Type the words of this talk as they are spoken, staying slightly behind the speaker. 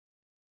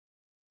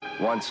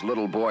Once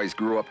little boys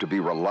grew up to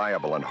be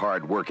reliable and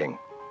hard-working.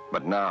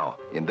 But now,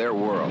 in their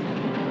world,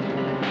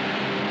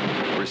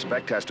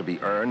 respect has to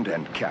be earned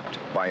and kept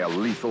by a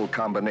lethal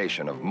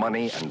combination of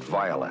money and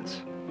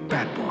violence.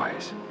 Bad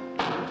boys.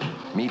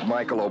 Meet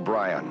Michael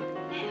O'Brien.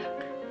 Nick,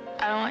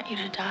 I don't want you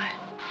to die.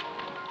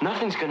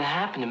 Nothing's gonna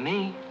happen to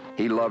me.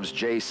 He loves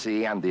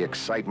JC and the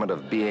excitement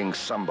of being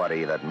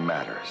somebody that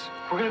matters.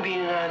 We're gonna be in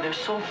and out of there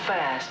so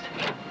fast.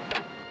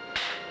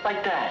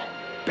 Like that.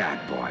 Bad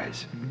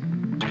boys.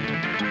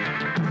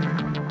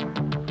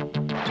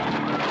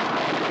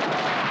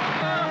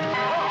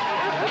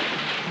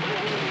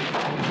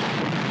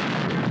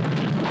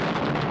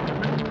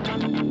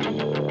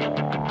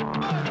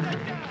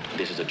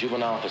 This is a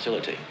juvenile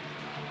facility.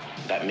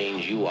 That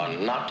means you are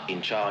not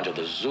in charge of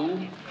the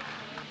zoo.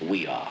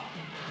 We are.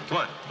 Come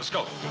on, let's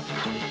go.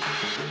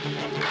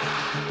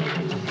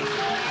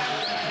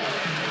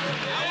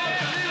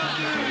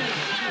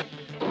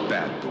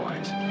 Bad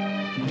boys.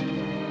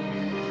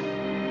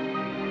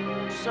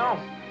 So,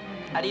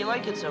 how do you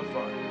like it so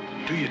far?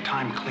 Do your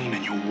time clean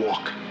and you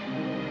walk.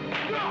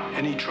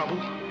 Any trouble,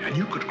 and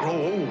you could grow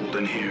old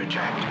in here,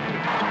 Jack.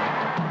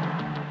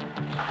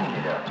 Clean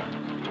it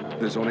up.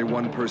 There's only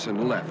one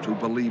person left who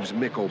believes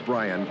Mick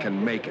O'Brien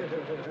can make it.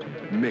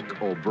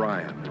 Mick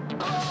O'Brien.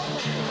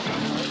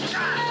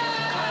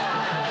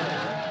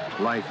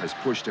 Life has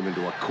pushed him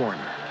into a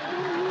corner.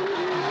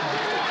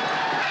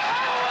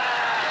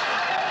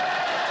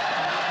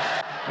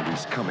 And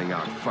he's coming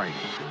out fighting.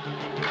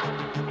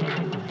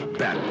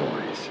 Bad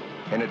boys.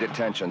 In a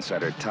detention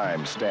center,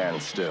 time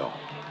stands still.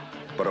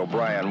 But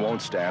O'Brien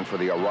won't stand for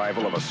the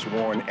arrival of a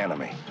sworn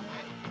enemy.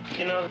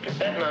 You know, they're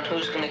betting on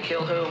who's gonna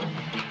kill who.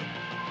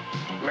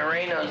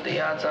 Moreno's the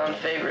odds-on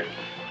favorite.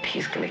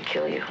 He's gonna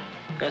kill you.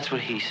 That's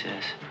what he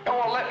says. Oh,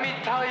 well, let me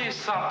tell you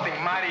something,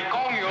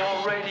 Maricón, you're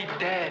already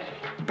dead.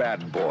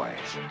 Bad boys.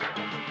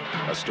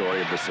 A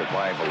story of the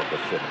survival of the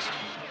fittest.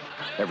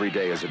 Every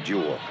day is a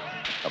duel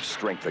of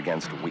strength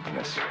against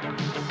weakness.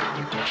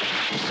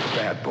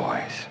 Bad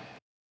boys.